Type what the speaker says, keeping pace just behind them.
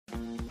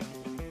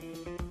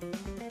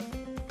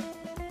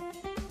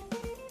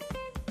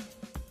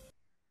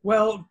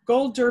Well,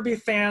 Gold Derby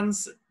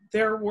fans,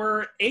 there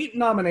were 8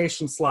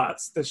 nomination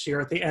slots this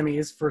year at the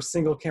Emmys for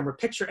single camera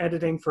picture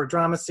editing for a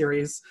drama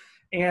series,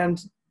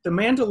 and The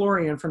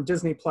Mandalorian from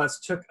Disney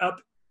Plus took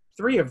up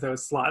 3 of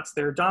those slots.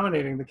 They're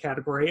dominating the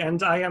category,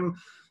 and I am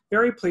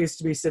very pleased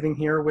to be sitting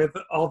here with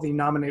all the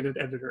nominated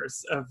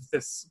editors of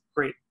this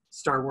great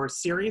Star Wars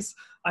series.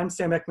 I'm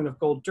Sam Eckmann of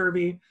Gold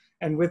Derby,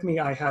 and with me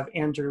I have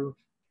Andrew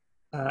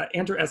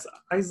S.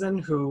 Eisen,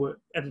 who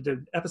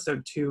edited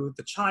episode 2,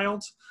 The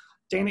Child,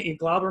 Dana E.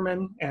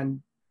 Glauberman, and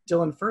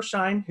Dylan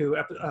Furshine, who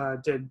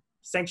did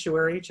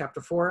Sanctuary, Chapter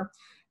 4.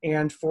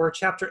 And for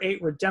Chapter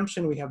 8,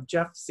 Redemption, we have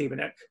Jeff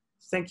Siebenek.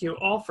 Thank you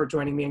all for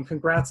joining me, and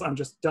congrats on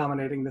just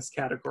dominating this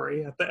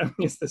category at the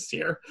Emmys this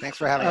year. Thanks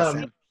for having us,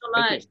 Sam. Thank you so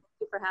much. Thank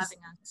you for having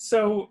us.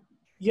 So,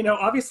 you know,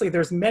 obviously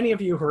there's many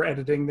of you who are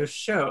editing this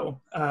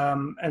show,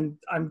 and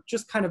I'm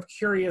just kind of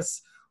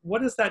curious,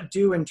 what does that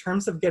do in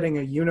terms of getting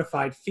a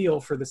unified feel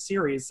for the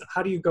series?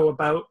 How do you go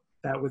about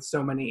that with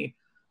so many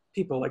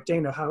people? Like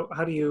Dana,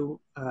 how do you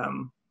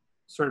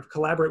sort of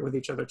collaborate with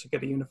each other to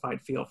get a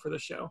unified feel for the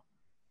show?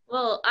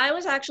 Well, I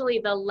was actually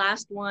the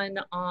last one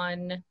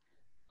on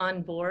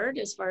board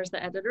as far as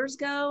the editors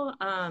go.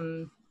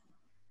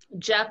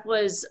 Jeff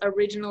was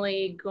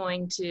originally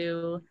going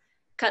to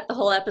cut the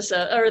whole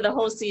episode or the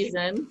whole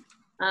season.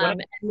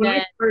 When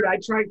I heard, I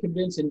tried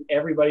convincing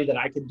everybody that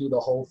I could do the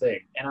whole thing,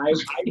 and I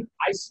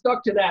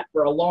stuck to that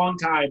for a long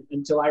time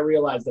until I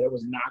realized that it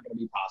was not going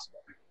to be possible.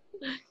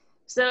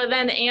 So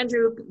then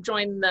Andrew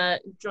joined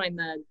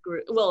the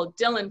group. Well,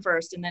 Dylan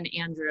first, and then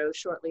Andrew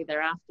shortly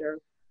thereafter.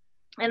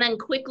 And then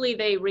quickly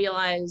they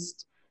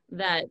realized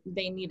that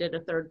they needed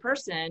a third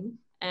person,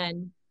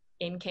 and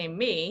in came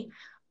me.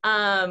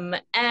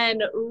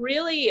 And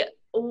really,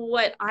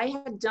 what I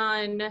had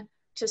done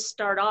to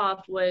start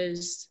off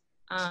was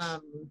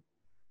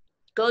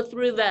go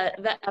through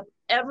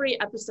every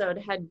episode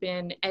had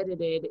been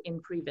edited in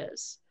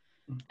previs.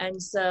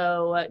 And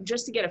so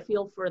just to get a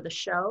feel for the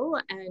show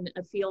and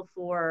a feel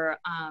for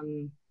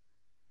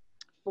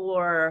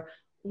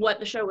what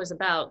the show was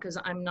about, because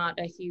I'm not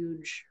a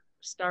huge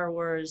Star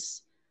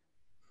Wars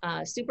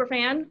super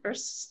fan or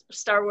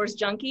Star Wars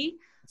junkie.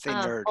 Say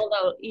nerd.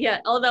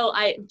 Although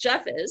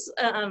Jeff is,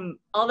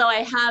 although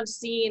I have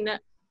seen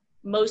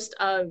most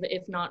of,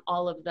 if not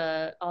all of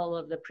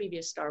the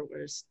previous Star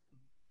Wars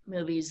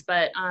movies,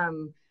 but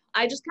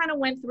I just kind of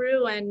went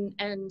through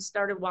and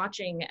started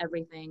watching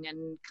everything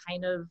and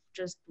kind of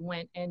just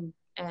went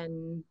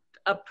and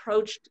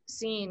approached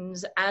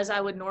scenes as I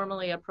would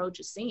normally approach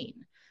a scene,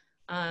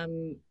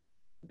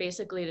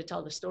 basically to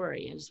tell the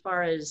story. As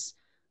far as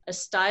a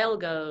style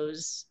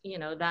goes, you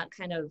know, that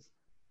kind of,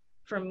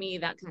 for me,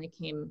 that kind of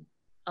came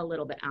a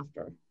little bit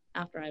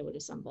after I would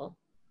assemble.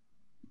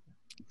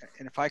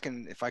 And if I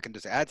can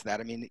just add to that,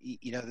 I mean,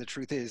 you know, the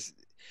truth is,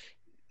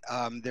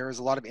 there is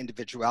a lot of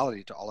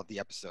individuality to all of the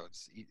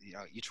episodes. You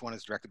know, each one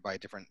is directed by a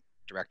different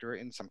director.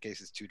 In some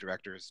cases, 2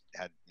 directors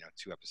had, you know,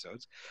 2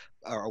 episodes,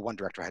 or 1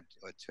 director had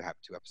to have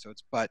 2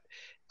 episodes. But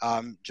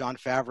Jon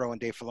Favreau and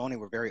Dave Filoni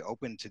were very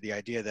open to the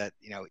idea that,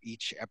 you know,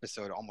 each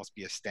episode almost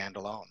be a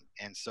standalone,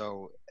 and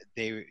so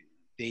they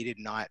did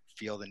not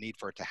feel the need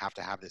for it to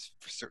have this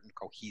certain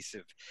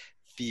cohesive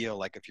feel.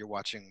 Like if you're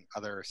watching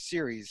other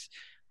series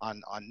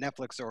on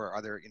Netflix or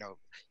other, you know,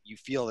 you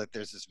feel that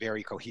there's this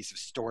very cohesive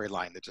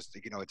storyline that just,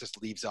 you know, it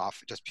just leaves off,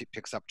 it just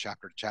picks up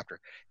chapter to chapter.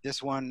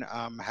 This one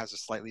has a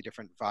slightly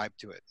different vibe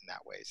to it in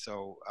that way.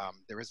 So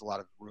there is a lot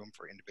of room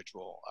for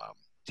individual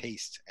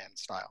taste and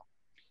style.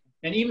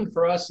 And even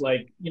for us,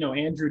 like, you know,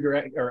 Andrew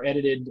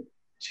edited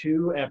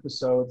 2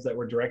 episodes that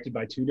were directed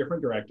by 2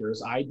 different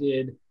directors. I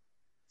did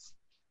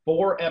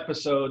 4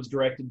 episodes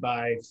directed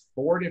by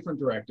 4 different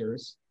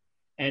directors,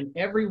 and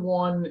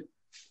everyone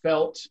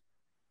felt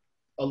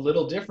a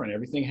little different.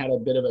 Everything had a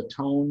bit of a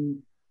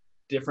tone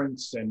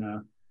difference and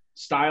a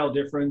style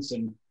difference,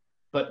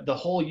 but the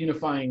whole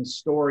unifying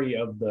story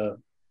of the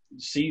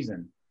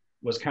season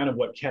was kind of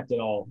what kept it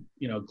all,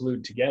 you know,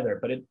 glued together.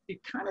 But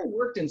it kind of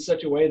worked in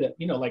such a way that,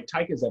 you know, like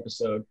Taika's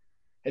episode,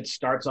 it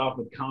starts off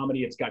with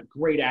comedy. It's got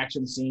great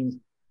action scenes.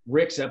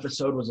 Rick's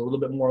episode was a little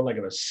bit more like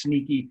of a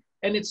sneaky,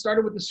 and it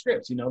started with the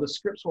scripts. You know, the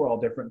scripts were all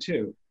different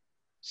too.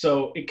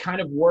 So it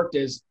kind of worked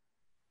as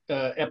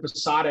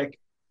episodic,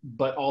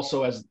 but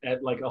also as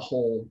like a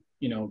whole,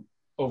 you know,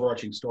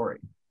 overarching story.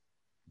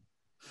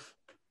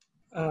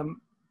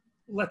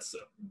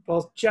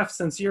 Well, Jeff,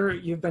 since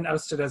you've been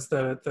ousted as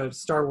the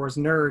Star Wars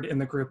nerd in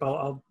the group,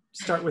 I'll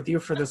start with you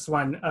for this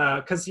one.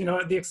 Because, you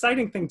know, the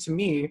exciting thing to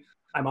me,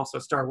 I'm also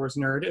a Star Wars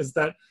nerd, is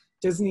that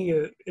Disney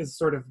is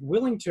sort of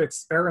willing to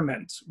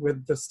experiment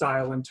with the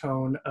style and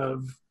tone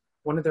of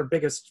one of their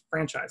biggest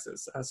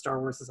franchises.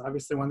 Star Wars is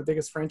obviously one of the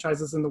biggest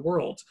franchises in the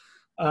world.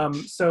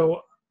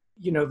 So,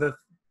 you know,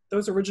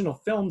 those original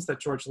films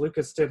that George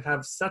Lucas did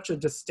have such a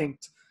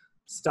distinct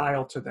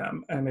style to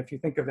them. And if you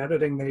think of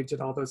editing, they did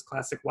all those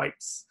classic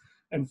wipes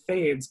and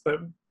fades,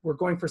 but we're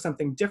going for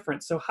something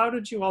different. So how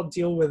did you all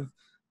deal with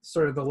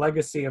sort of the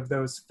legacy of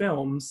those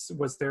films?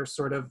 Was there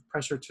sort of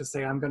pressure to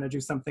say, I'm going to do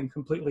something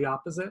completely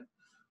opposite?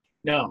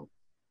 No,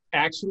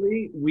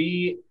 actually,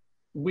 we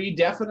we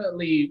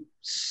definitely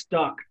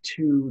stuck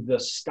to the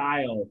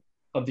style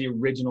of the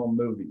original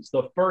movies.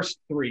 The first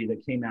three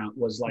that came out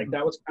was like,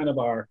 that was kind of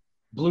our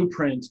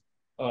blueprint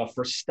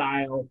for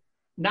style,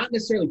 not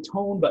necessarily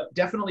tone, but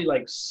definitely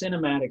like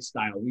cinematic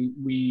style.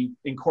 We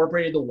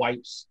incorporated the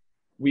wipes.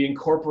 We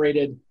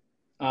incorporated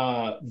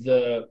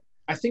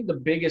I think the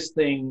biggest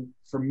thing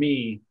for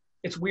me,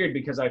 it's weird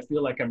because I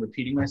feel like I'm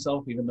repeating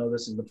myself, even though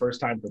this is the first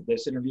time for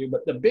this interview,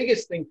 but the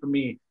biggest thing for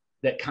me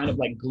that kind of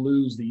like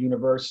glues the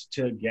universe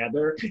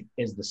together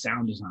is the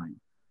sound design.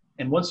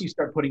 And once you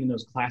start putting in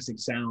those classic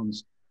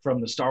sounds from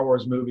the Star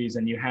Wars movies,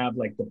 and you have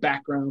like the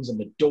backgrounds and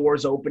the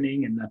doors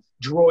opening and the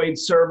droid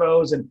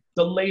servos and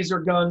the laser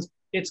guns,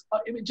 it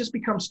just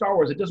becomes Star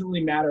Wars. It doesn't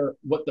really matter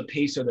what the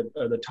pace or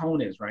the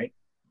tone is, right?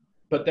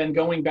 But then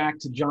going back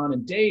to John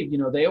and Dave, you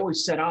know, they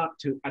always set out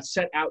to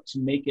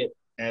make it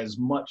as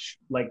much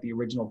like the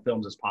original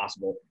films as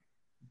possible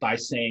by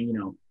saying, you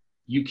know,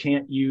 you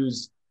can't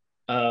use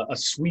a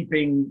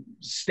sweeping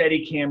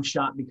steady cam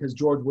shot because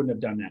George wouldn't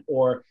have done that.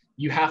 Or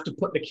you have to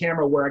put the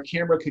camera where a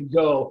camera could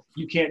go.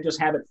 You can't just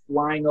have it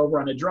flying over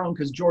on a drone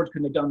because George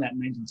couldn't have done that in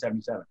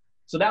 1977.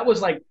 So that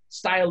was like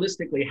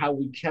stylistically how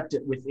we kept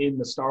it within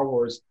the Star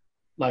Wars,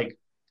 like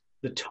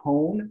the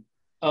tone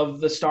of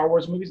the Star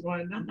Wars movies. Not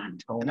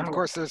tone. And of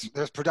course,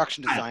 there's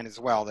production design as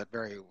well that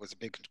was a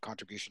big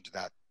contribution to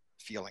that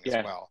feeling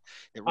as well.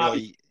 It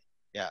really,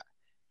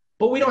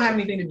 But we don't have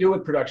anything to do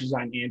with production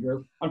design,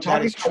 Andrew. I'm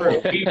talking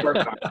about what we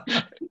work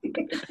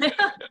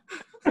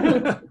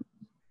on.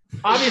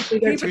 Obviously,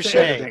 there's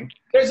editing.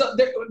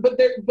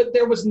 But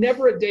there was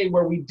never a day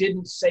where we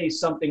didn't say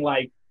something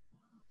like,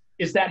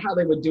 "Is that how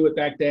they would do it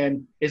back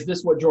then? Is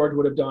this what George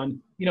would have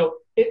done?" You know,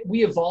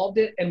 we evolved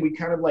it and we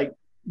kind of like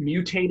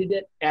mutated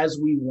it as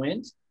we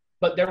went.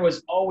 But there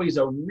was always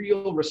a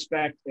real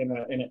respect and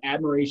an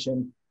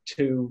admiration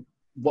to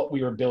what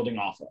we were building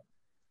off of.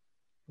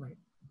 Right.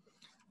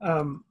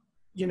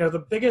 You know,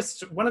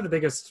 one of the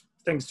biggest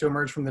things to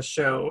emerge from the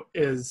show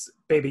is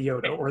Baby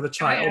Yoda, or the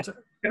child.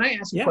 Can I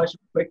ask a question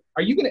quick?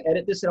 Are you going to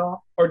edit this at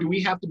all? Or do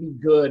we have to be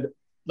good?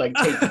 Like,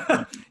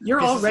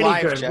 You're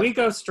already good. Jeff. We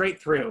go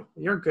straight through.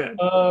 You're good.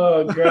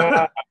 Oh,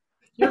 God.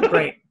 You're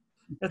great.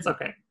 It's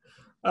okay.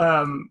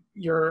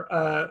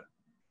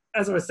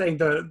 As I was saying,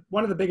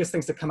 one of the biggest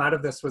things to come out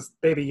of this was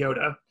Baby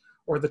Yoda,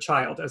 or the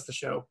child, as the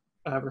show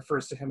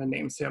refers to him and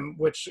names him,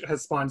 which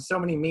has spawned so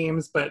many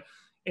memes. But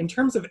in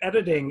terms of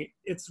editing,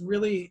 it's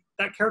really,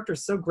 that character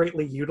is so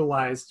greatly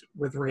utilized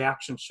with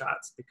reaction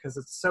shots because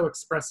it's so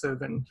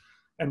expressive and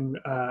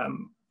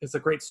it's a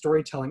great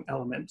storytelling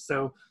element.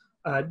 So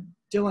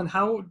Dylan,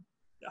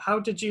 how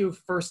did you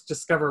first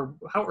discover,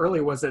 how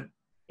early was it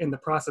in the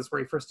process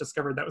where you first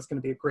discovered that was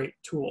going to be a great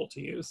tool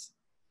to use?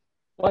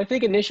 Well, I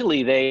think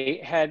initially they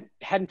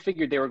hadn't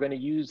figured they were going to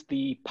use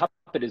the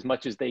puppet as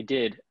much as they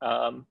did.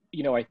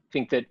 You know, I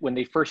think that when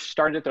they first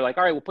started, they're like,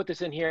 all right, we'll put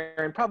this in here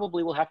and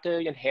probably we'll have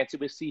to enhance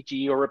it with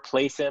CG or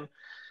replace him.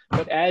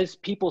 But as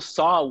people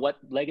saw what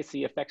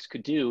legacy effects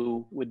could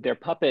do with their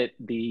puppet,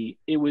 you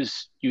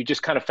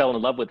just kind of fell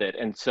in love with it.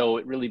 And so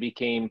it really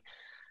became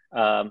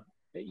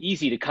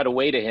easy to cut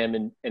away to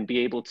him and be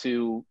able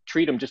to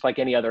treat him just like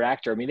any other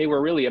actor. I mean, they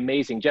were really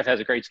amazing. Jeff has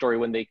a great story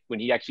when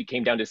he actually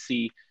came down to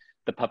see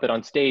the puppet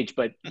on stage,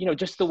 but you know,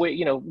 just the way,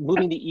 you know,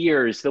 moving the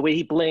ears, the way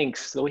he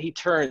blinks, the way he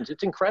turns,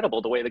 it's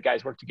incredible the way the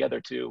guys work together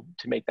to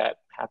make that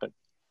happen.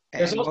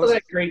 There's also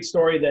that great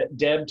story that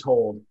Deb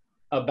told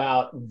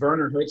about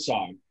Werner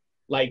Herzog,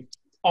 like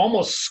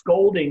almost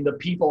scolding the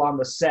people on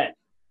the set.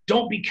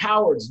 Don't be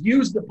cowards,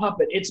 use the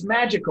puppet. It's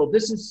magical.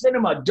 This is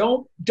cinema.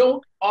 Don't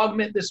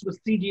augment this with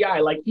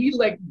CGI. Like he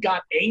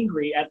got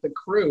angry at the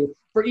crew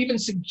for even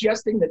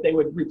suggesting that they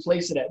would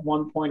replace it at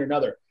one point or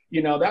another.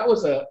 You know, that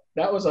was a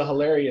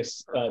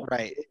hilarious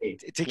right.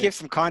 To give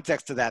some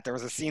context to that, there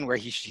was a scene where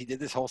he did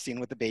this whole scene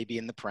with the baby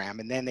in the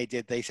pram, and then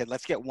they said,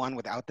 let's get one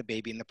without the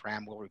baby in the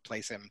pram. We'll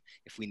replace him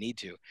if we need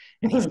to.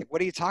 And he's like,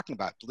 what are you talking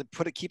about?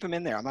 Keep him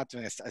in there. I'm not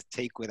doing a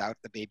take without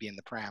the baby in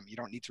the pram. You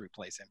don't need to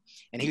replace him.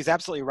 And he was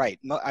absolutely right.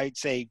 I'd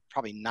say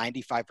probably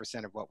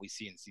 95% of what we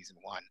see in season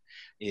 1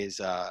 is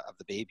of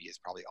the baby is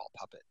probably all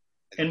puppet.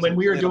 And when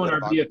we were doing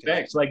our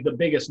VFX, like the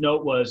biggest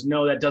note was,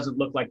 no, that doesn't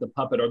look like the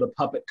puppet, or the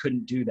puppet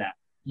couldn't do that.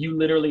 We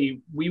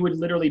would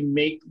literally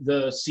make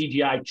the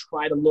CGI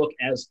try to look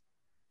as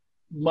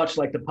much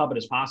like the puppet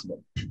as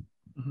possible.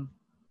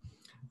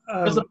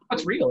 Because the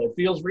puppet's real. It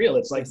feels real.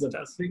 It's like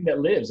the thing that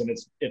lives, and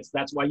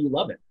that's why you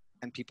love it.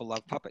 And people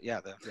love puppet. Yeah,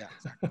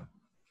 exactly.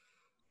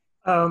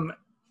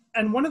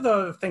 And one of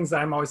the things that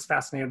I'm always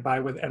fascinated by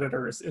with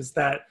editors is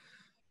that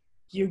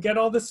you get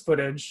all this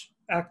footage.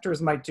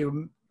 Actors might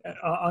do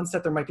on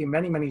set. There might be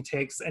many, many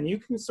takes, and you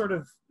can sort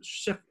of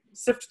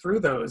sift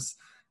through those.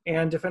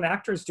 And if an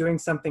actor is doing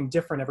something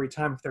different every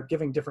time, if they're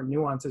giving different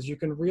nuances, you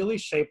can really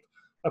shape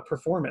a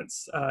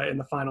performance in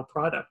the final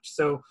product.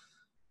 So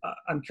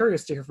I'm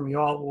curious to hear from you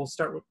all.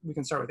 We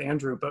can start with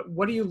Andrew, but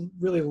what do you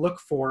really look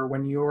for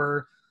when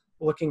you're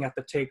looking at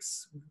the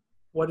takes?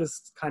 What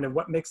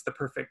makes the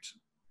perfect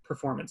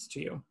performance to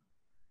you?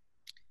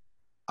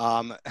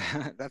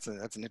 That's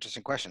an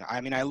interesting question.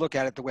 I mean, I look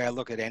at it the way I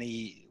look at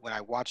when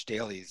I watch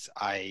dailies,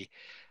 I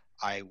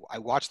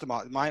watch them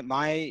all.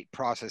 My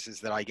process is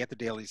that I get the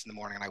dailies in the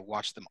morning and I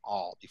watch them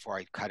all before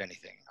I cut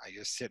anything. I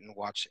just sit and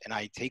watch, and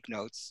I take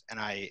notes, and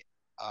I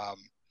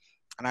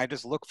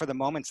just look for the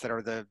moments that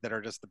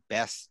are just the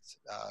best,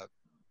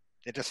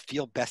 that just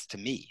feel best to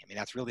me. I mean,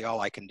 that's really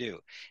all I can do.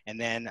 And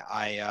then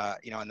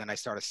and then I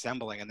start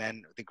assembling. And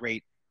then the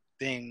great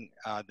thing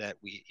that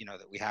we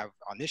have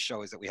on this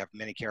show is that we have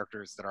many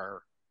characters that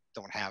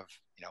don't have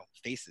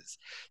faces,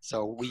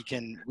 so we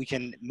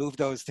can move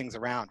those things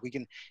around. We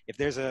can, if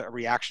there's a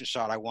reaction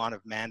shot I want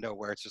of Mando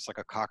where it's just like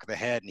a cock of the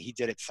head and he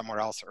did it somewhere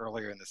else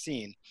earlier in the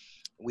scene,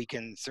 we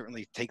can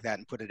certainly take that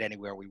and put it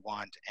anywhere we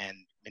want and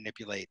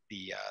manipulate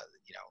the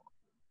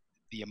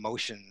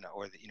emotion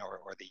or the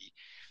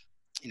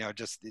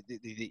just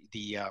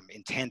the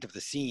intent of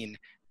the scene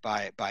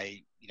by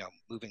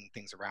moving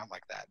things around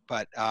like that.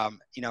 But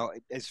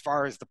as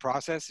far as the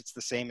process, it's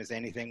the same as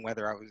anything,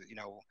 whether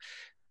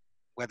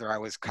I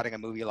was cutting a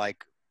movie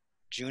like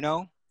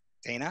Juno,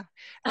 Dana,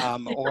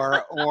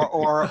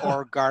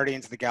 or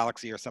Guardians of the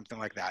Galaxy or something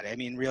like that. I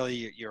mean,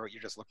 really, you're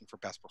just looking for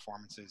best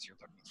performances. You're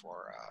looking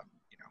for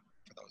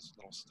for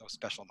those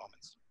special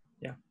moments.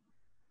 Yeah.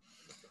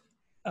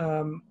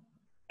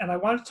 And I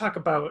wanted to talk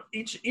about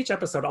each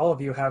episode. All of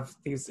you have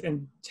these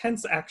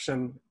intense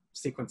action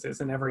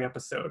sequences in every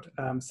episode.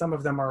 Some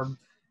of them are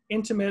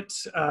intimate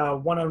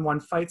one-on-one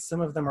fights.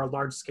 Some of them are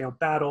large-scale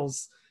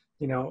battles.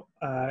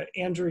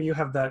 Andrew, you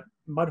have that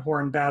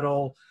Mudhorn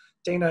battle.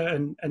 Dana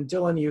and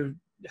Dylan, you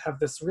have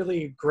this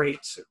really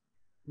great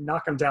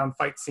knock 'em down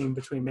fight scene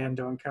between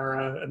Mando and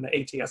Cara, and the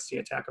AT-ST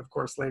attack, of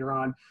course, later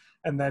on.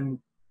 And then,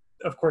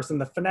 of course, in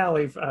the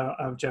finale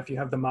of Jeff, you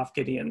have the Moff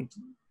Gideon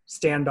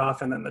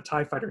standoff and then the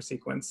TIE fighter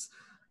sequence.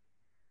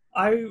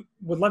 I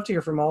would love to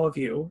hear from all of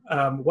you.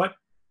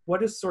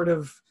 What is sort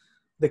of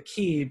the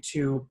key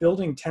to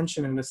building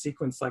tension in a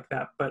sequence like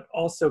that, but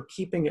also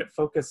keeping it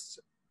focused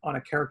on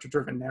a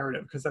character-driven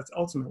narrative? Because that's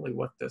ultimately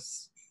what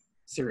this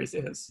series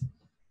is.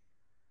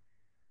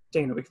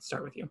 Dana, we can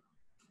start with you.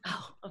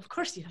 Oh, of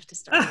course you have to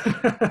start with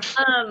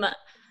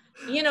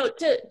me.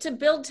 To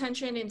build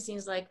tension in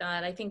scenes like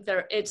that, I think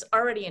it's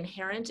already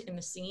inherent in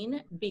the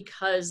scene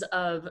because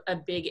of a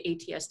big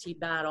AT-ST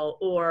battle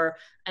or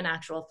an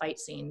actual fight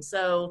scene.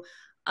 So,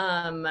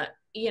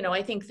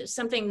 I think that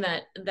something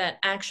that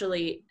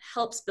actually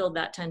helps build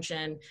that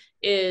tension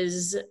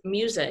is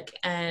music.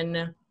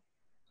 And,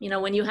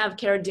 when you have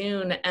Cara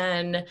Dune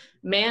and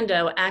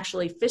Mando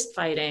actually fist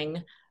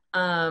fighting,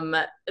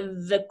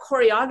 the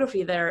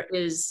choreography there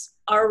is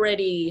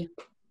already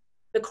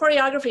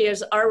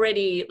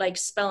like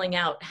spelling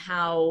out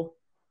how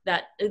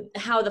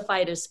the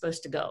fight is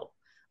supposed to go.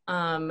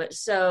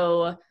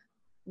 So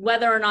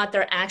whether or not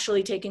they're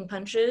actually taking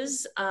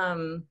punches,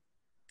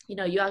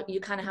 you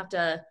kind of have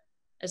to,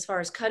 as far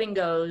as cutting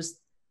goes,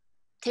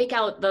 take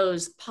out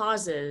those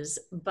pauses,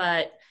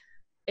 but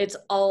it's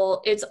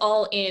all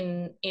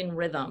in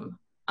rhythm.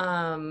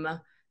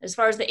 As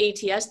far as the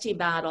AT-ST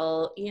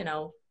battle,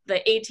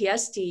 the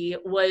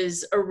AT-ST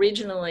was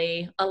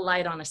originally a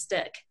light on a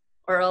stick,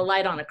 or a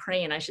light on a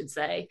crane, I should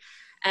say.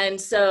 And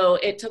so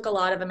it took a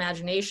lot of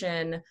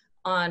imagination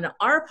on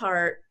our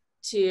part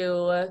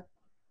to,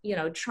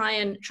 try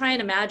and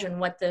imagine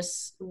what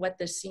this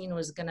scene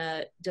was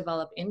gonna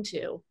develop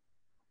into.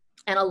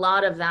 And a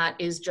lot of that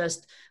is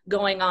just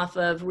going off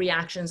of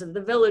reactions of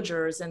the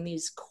villagers and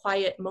these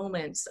quiet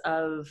moments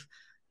of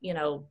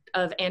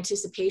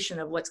anticipation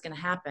of what's gonna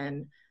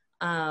happen.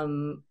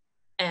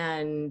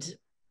 And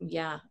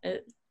yeah,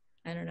 I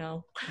don't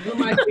know.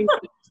 My thing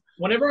is,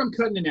 whenever I'm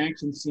cutting an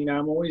action scene,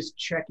 I'm always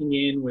checking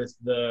in with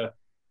the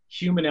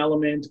human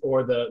element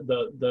or the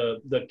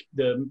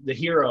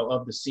hero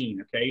of the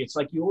scene. Okay, it's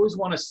like you always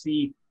want to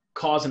see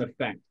cause and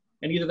effect,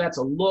 and either that's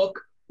a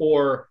look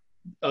or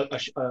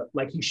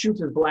like he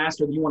shoots his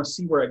blaster. You want to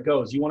see where it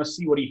goes. You want to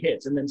see what he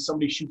hits, and then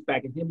somebody shoots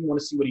back at him. You want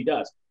to see what he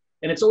does,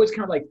 and it's always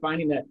kind of like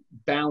finding that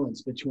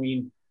balance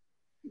between,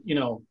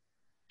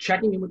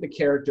 checking in with the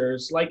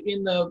characters, like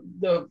in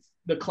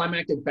the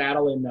climactic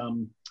battle in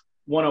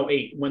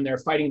 108 when they're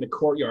fighting in the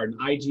courtyard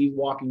and IG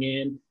walking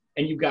in,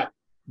 and you've got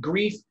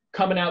Grief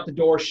coming out the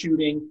door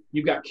shooting,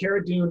 you've got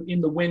Cara Dune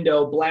in the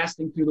window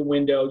blasting through the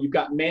window, you've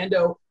got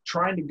Mando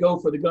trying to go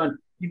for the gun.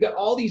 You've got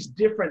all these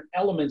different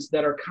elements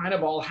that are kind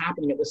of all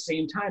happening at the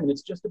same time, and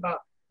it's just about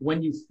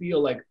when you feel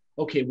like,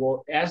 okay,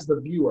 well, as the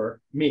viewer,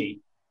 me,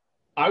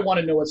 I want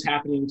to know what's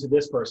happening to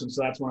this person,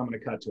 so that's when I'm going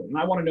to cut to it. And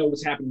I want to know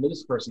what's happening to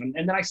this person.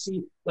 And then I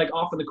see, like,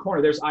 off in the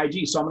corner, there's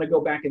IG, so I'm going to go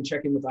back and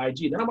check in with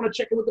IG. Then I want to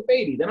check in with the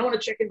baby. Then I want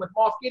to check in with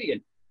Moff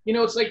Gideon.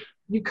 It's like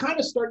you kind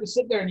of start to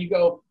sit there and you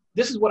go,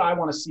 this is what I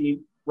want to see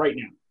right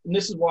now. And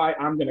this is why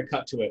I'm going to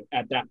cut to it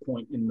at that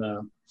point in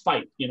the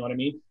fight. You know what I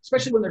mean?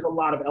 Especially when there's a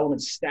lot of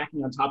elements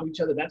stacking on top of each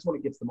other. That's when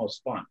it gets the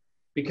most fun,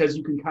 because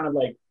you can kind of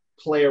like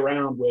play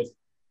around with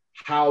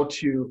how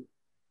to,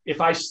 if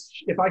I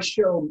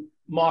show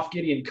Moff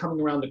Gideon coming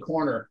around the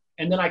corner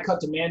and then I cut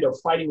to Mando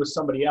fighting with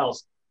somebody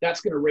else,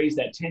 that's going to raise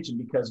that tension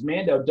because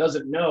Mando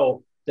doesn't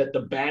know that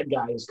the bad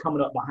guy is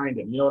coming up behind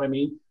him. You know what I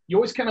mean? You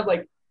always kind of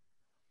like,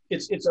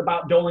 it's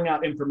about doling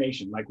out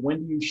information. Like,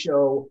 when do you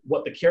show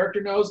what the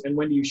character knows and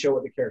when do you show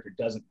what the character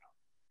doesn't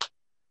know?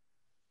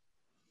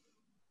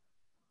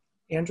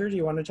 Andrew, do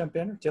you want to jump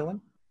in, or Dylan?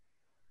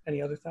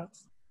 Any other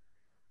thoughts?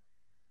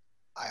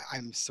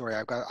 I'm sorry,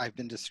 I've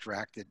been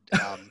distracted.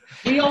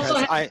 We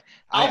also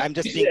I'm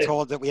just being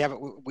told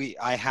that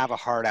I have a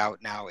hard out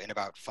now in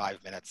about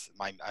 5 minutes.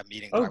 I'm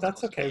meeting. Oh,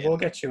 that's okay. We'll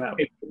get you out.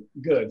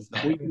 Good.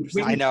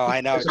 I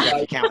know. Jeff,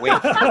 you can't wait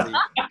for me to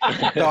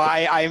leave. No,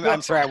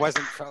 I'm sorry. I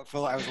wasn't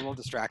full. I was a little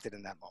distracted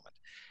in that moment.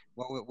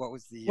 What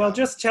was the? Well,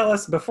 just tell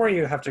us before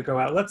you have to go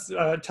out. Let's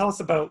tell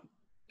us about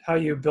how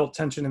you built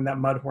tension in that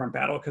Mudhorn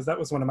battle, because that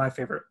was one of my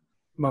favorite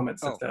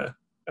moments of the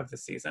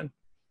season.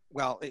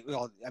 Well,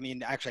 I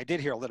mean, actually, I did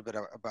hear a little bit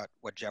about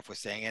what Jeff was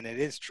saying, and it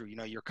is true. You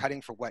know, you're cutting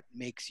for what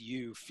makes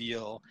you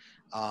feel,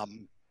 what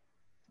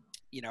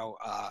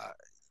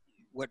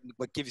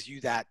gives you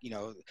that,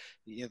 the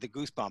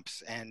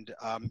goosebumps. And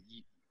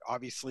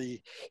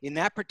obviously, in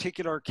that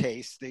particular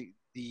case,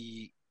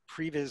 the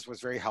previs was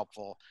very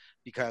helpful,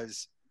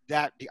 because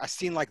a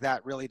scene like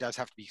that really does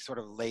have to be sort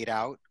of laid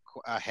out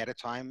ahead of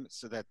time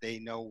so that they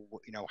know,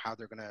 how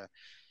they're going to,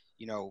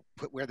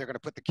 where they're going to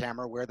put the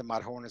camera, where the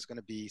Mudhorn is going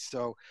to be.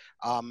 So,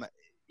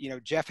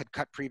 Jeff had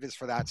cut previs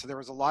for that. So there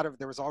was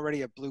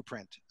already a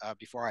blueprint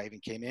before I even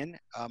came in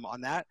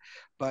on that.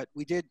 But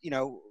we did,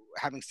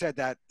 having said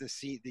that, the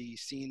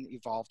scene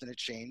evolved and it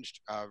changed.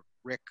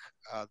 Rick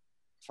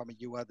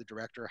Famuyiwa, the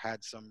director,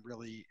 had some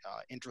really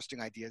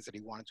interesting ideas that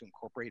he wanted to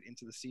incorporate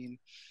into the scene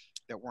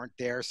that weren't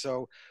there.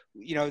 So,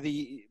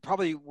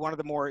 probably one of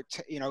the more,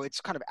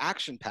 it's kind of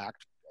action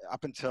packed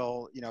up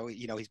until,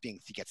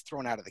 he gets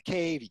thrown out of the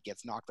cave, he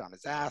gets knocked on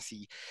his ass,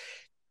 he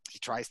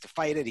tries to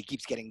fight it, he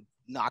keeps getting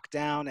knocked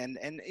down, and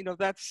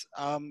that's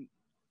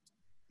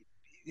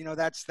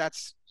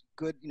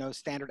good,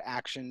 standard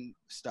action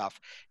stuff.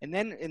 And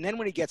then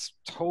when he gets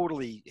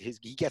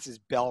he gets his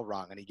bell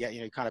rung, and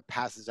he kind of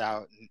passes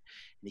out, and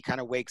he kind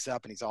of wakes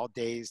up and he's all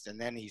dazed,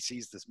 and then he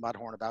sees this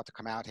Mudhorn about to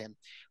come at him.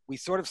 We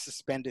sort of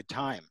suspended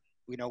time.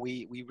 We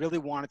really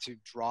wanted to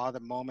draw the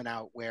moment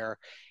out where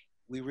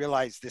we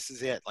realized this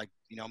is it, like,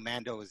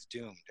 Mando is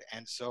doomed.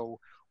 And so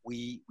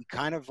we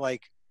kind of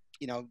like,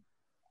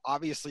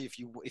 obviously if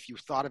you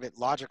thought of it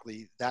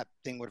logically, that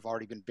thing would have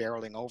already been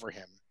barreling over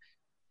him,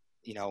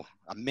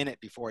 a minute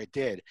before it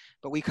did.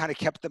 But we kind of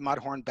kept the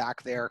Mudhorn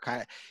back there,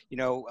 kind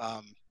of,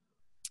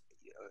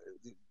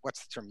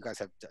 what's the term? You guys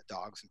have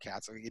dogs and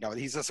cats. So,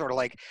 he's just sort of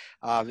like,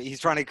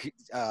 he's trying to,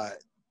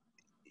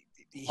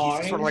 he's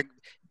sort of like,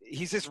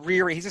 he's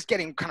just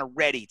getting kind of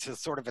ready to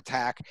sort of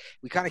attack.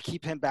 We kind of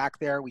keep him back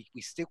there. We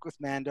stick with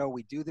Mando.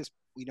 We do this,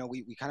 we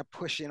kind of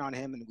push in on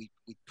him, and we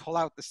pull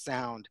out the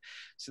sound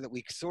so that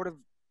we sort of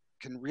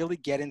can really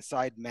get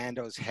inside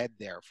Mando's head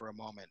there for a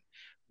moment,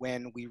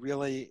 when we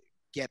really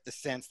get the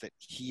sense that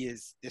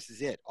this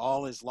is it,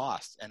 all is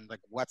lost, and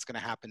like, what's going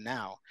to happen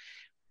now?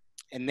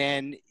 And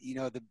then,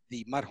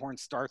 the Mudhorn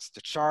starts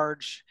to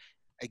charge.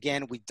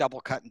 Again, we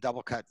double cut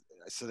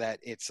so that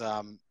it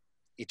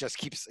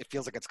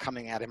feels like it's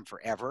coming at him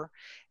forever.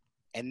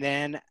 And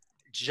then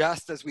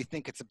just as we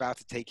think it's about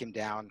to take him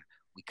down,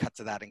 we cut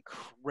to that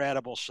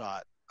incredible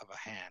shot of a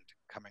hand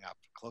coming up,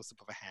 close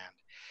up of a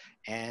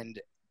hand.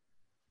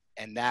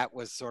 And that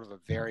was sort of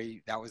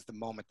that was the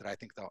moment that I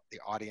think the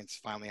audience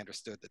finally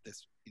understood that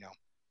this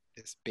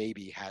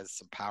baby has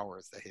some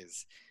powers that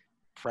his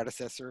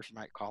predecessor, if you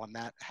might call him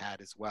that,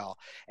 had as well.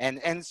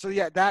 And so,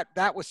 yeah,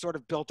 that was sort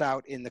of built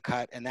out in the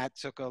cut, and that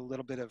took a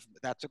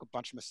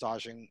bunch of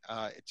massaging.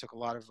 It took a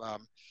lot of,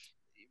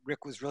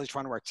 Rick was really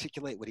trying to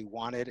articulate what he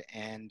wanted,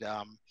 and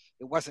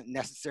it wasn't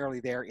necessarily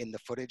there in the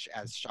footage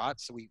as shot.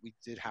 So we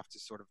did have to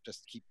sort of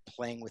just keep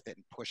playing with it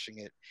and pushing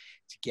it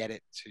to get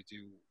it to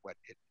do what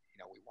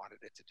we wanted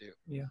it to do.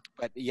 Yeah.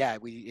 But yeah,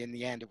 in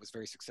the end, it was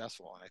very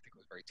successful, and I think it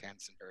was very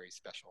tense and very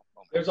special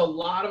moment. There's a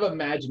lot of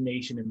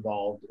imagination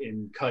involved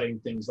in cutting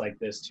things like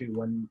this too.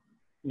 When,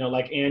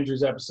 like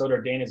Andrew's episode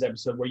or Dana's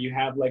episode, where you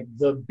have like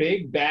the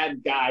big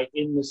bad guy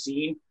in the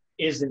scene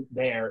isn't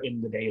there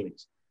in the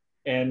dailies.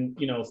 And,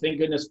 thank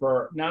goodness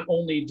for not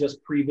only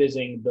just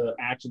prevising the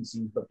action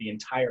scenes, but the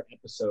entire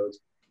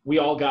episodes. We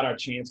all got our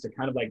chance to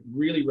kind of like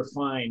really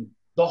refine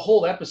the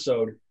whole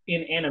episode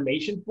in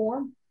animation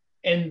form.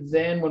 And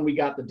then when we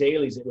got the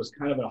dailies, it was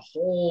kind of a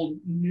whole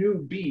new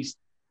beast,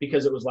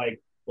 because it was like,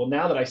 well,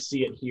 now that I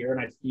see it here and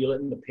I feel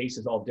it and the pace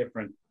is all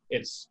different,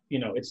 it's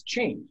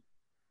changed.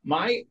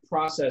 My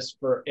process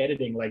for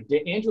editing, like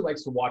Andrew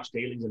likes to watch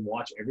dailies and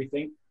watch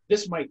everything.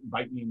 This might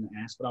bite me in the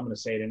ass, but I'm going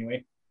to say it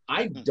anyway.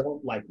 I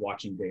don't like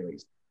watching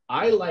dailies.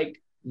 I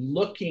like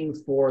looking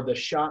for the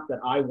shot that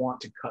I want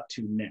to cut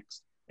to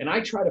next. And I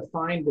try to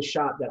find the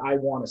shot that I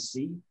want to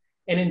see.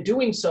 And in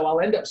doing so, I'll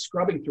end up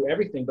scrubbing through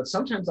everything, but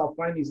sometimes I'll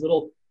find these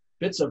little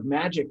bits of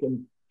magic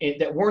and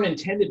that weren't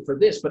intended for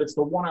this, but it's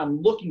the one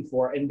I'm looking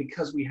for. And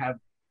because we have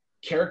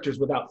characters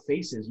without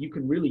faces, you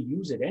can really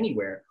use it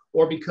anywhere.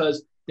 Or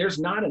because there's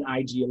not an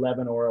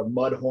IG-11 or a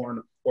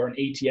Mudhorn or an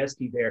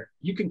ATST there,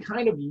 you can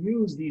kind of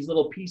use these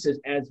little pieces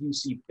as you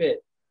see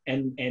fit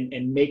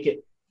and make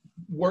it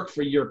work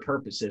for your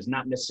purposes,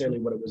 not necessarily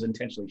what it was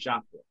intentionally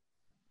shot for.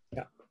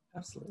 Yeah,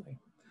 absolutely.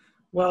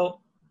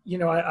 Well, you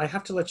know, I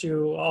have to let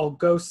you all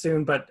go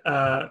soon, but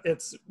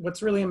it's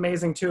what's really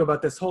amazing too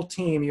about this whole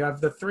team. You have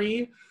the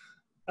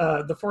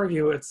four of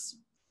you. It's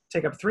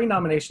take up 3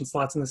 nomination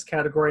slots in this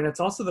category, and it's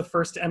also the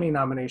first Emmy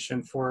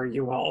nomination for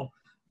you all.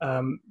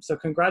 So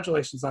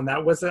congratulations on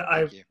that.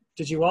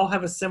 Did you all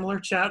have a similar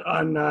chat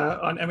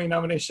on Emmy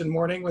nomination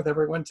morning with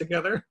everyone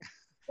together?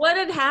 What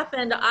had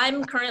happened,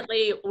 I'm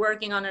currently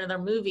working on another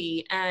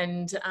movie,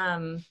 and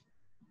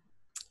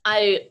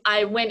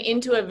I went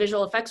into a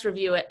visual effects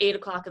review at 8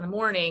 o'clock in the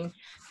morning.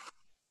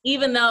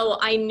 Even though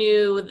I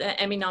knew the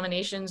Emmy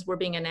nominations were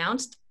being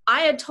announced,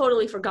 I had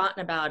totally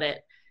forgotten about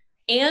it.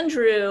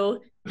 Andrew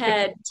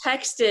had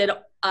texted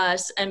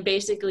us and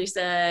basically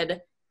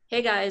said,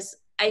 hey guys,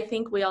 I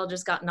think we all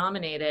just got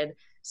nominated.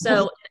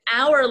 So an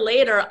hour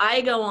later,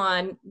 I go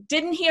on,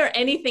 didn't hear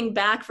anything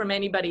back from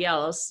anybody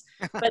else,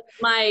 but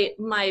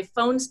my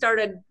phone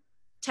started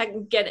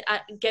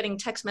getting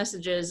text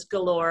messages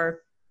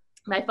galore.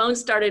 My phone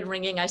started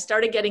ringing. I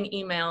started getting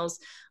emails.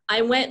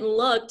 I went and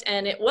looked,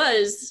 and it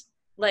was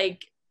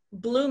like,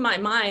 blew my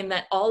mind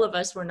that all of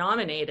us were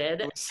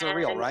nominated. It was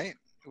surreal, right?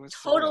 It was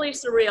totally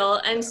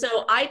surreal. And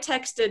so I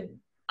texted,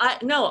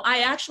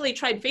 I actually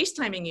tried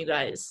FaceTiming you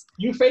guys.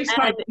 You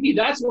FaceTimed me.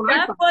 That's what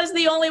Jeff was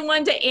the only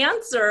one to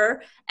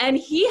answer, and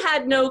he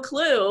had no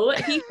clue.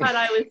 He thought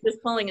I was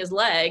just pulling his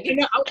leg. You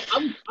know,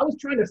 I was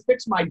trying to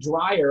fix my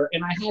dryer,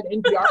 and I had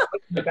NPR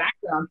in the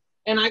background,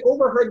 and I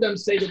overheard them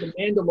say that The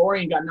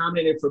Mandalorian got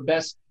nominated for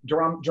Best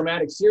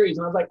Dramatic Series,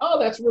 and I was like, oh,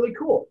 that's really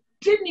cool.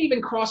 Didn't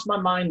even cross my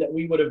mind that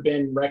we would have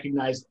been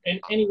recognized in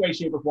any way,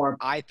 shape, or form.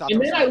 I thought. And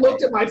then I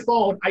looked at my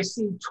phone. I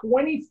see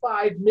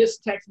 25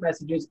 missed text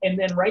messages, and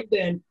then right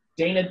then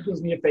Dana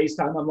gives me a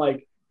FaceTime. I'm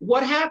like,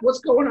 "What happened? What's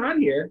going on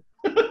here?"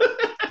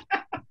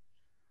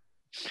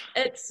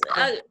 It's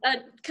a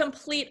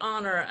complete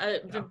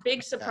honor, a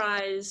big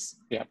surprise.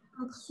 Yeah.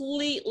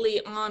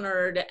 Completely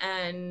honored,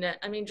 and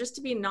I mean, just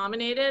to be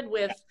nominated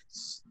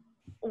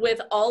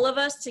with all of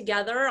us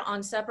together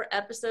on separate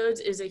episodes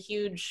is a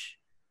huge.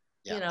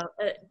 Yeah. You know,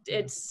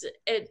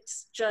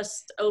 it's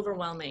just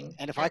overwhelming.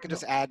 And if I could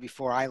just add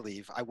before I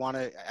leave, I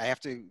have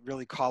to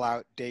really call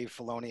out Dave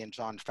Filoni and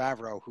Jon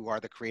Favreau, who are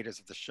the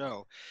creators of the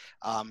show,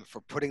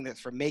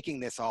 for making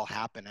this all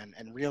happen.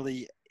 And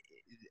really,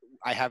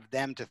 I have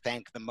them to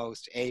thank the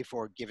most,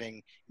 for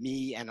giving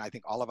me and I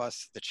think all of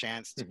us the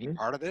chance to be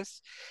part of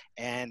this,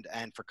 and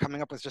for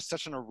coming up with just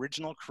such an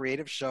original,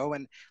 creative show.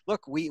 And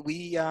look,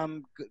 we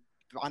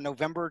on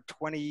November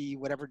 20,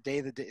 whatever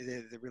day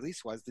the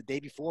release was, the day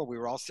before, we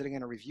were all sitting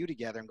in a review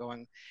together and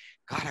going,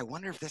 God, I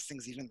wonder if this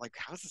thing's even like,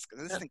 how's this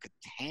thing could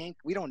tank?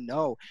 We don't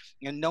know.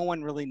 And no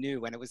one really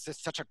knew. And it was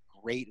just it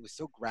was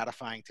so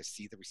gratifying to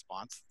see the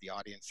response the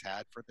audience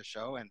had for the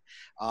show. And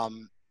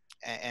I'm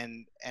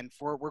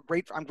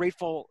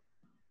grateful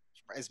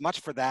as much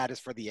for that as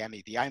for the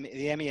Emmy. The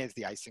Emmy is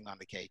the icing on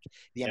the cake,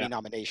 the Emmy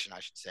nomination, I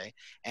should say.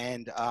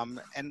 And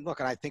look,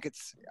 and I think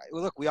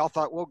we all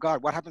thought, well,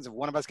 God, what happens if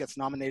one of us gets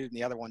nominated and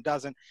the other one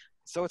doesn't?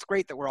 So it's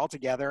great that we're all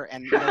together.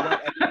 And you know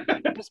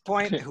what, at this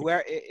point,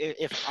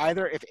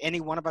 if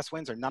any one of us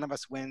wins or none of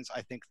us wins,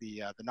 I think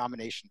the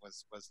nomination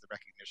was the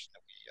recognition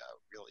that we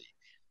really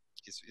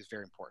is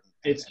very important.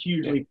 It's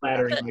hugely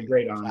flattering and a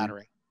great honor.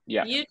 Flattering.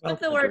 Yeah. You took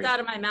the words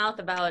out of my mouth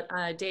about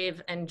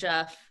Dave and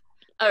Jeff.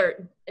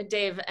 Or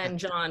Dave and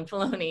Jon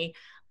Filoni,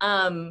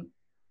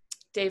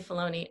 Dave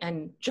Filoni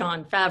and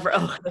Jon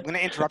Favreau. I'm going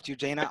to interrupt you,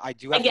 Dana. I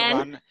do have Again? to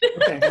run.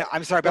 Okay.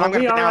 I'm sorry, but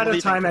we are out of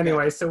time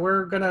anyway, so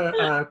we're going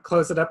to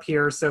close it up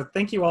here. So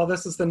thank you all.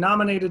 This is the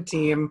nominated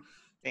team.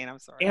 Dana, I'm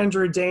sorry.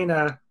 Andrew,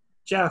 Dana,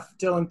 Jeff,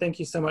 Dylan, thank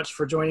you so much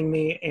for joining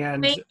me.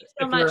 And Thank you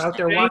so if much. you're out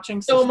there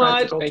watching, so subscribe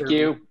much. to Thank Culture.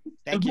 you.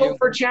 And vote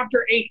for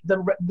Chapter 8,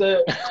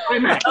 the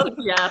climax. Oh,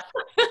 yeah.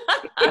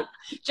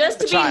 Just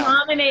to be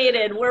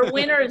nominated. We're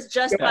winners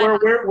just by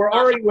We're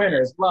already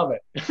winners. Love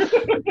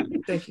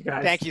it. Thank you,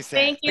 guys. Thank you, Sam.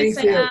 Thank you,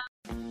 Thank you.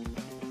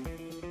 Sam.